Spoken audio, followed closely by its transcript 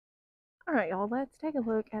Alright, y'all, let's take a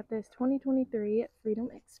look at this 2023 Freedom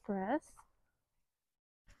Express.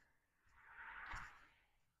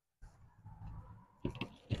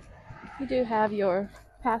 You do have your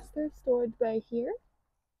pass-through storage bay here.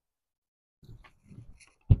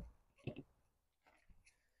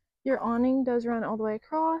 Your awning does run all the way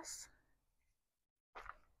across.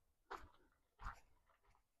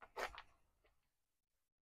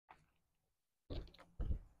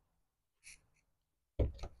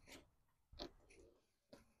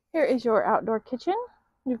 Here is your outdoor kitchen.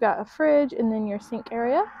 You've got a fridge and then your sink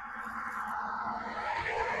area.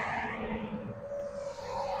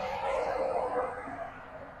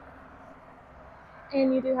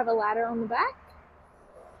 And you do have a ladder on the back.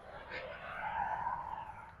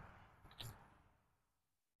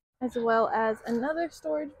 As well as another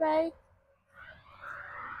storage bay.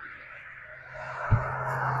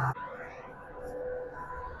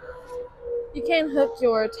 You can hook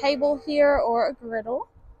your table here or a griddle.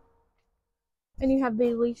 And you have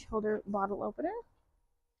the leash holder bottle opener.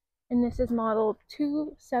 And this is model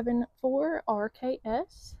 274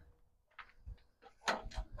 RKS.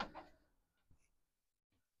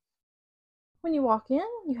 When you walk in,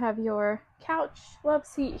 you have your couch love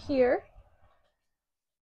seat here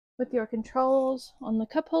with your controls on the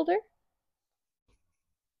cup holder.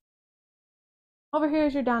 Over here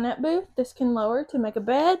is your dinette booth. This can lower to make a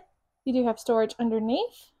bed. You do have storage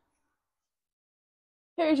underneath.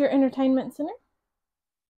 Here is your entertainment center.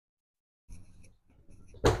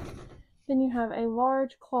 Then you have a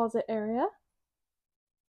large closet area.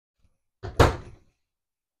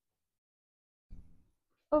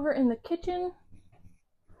 Over in the kitchen,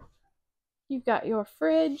 you've got your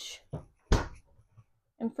fridge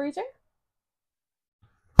and freezer.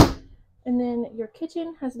 And then your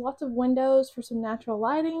kitchen has lots of windows for some natural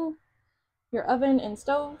lighting, your oven and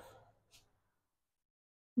stove,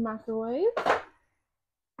 microwave,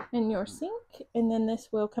 and your sink. And then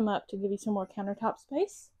this will come up to give you some more countertop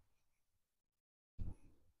space.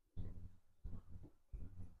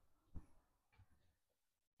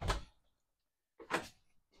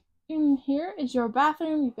 In here is your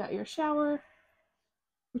bathroom. You've got your shower,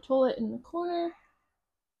 your toilet in the corner,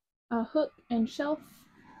 a hook and shelf,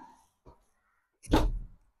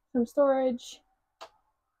 some storage,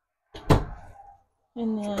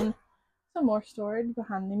 and then some more storage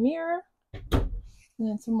behind the mirror, and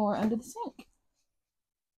then some more under the sink.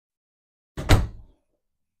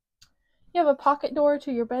 You have a pocket door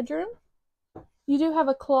to your bedroom. You do have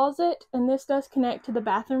a closet, and this does connect to the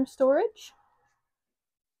bathroom storage.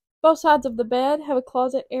 Both sides of the bed have a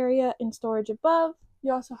closet area and storage above.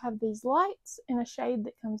 You also have these lights and a shade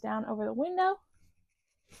that comes down over the window.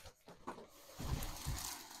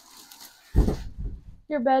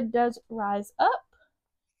 Your bed does rise up.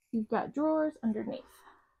 You've got drawers underneath.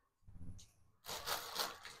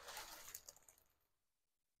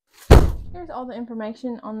 Here's all the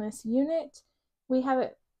information on this unit. We have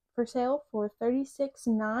it for sale for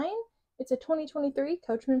 $36,900. It's a 2023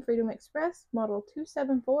 Coachman Freedom Express, model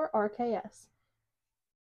 274 RKS.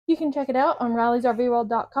 You can check it out on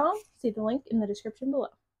rileysrvworld.com. See the link in the description below.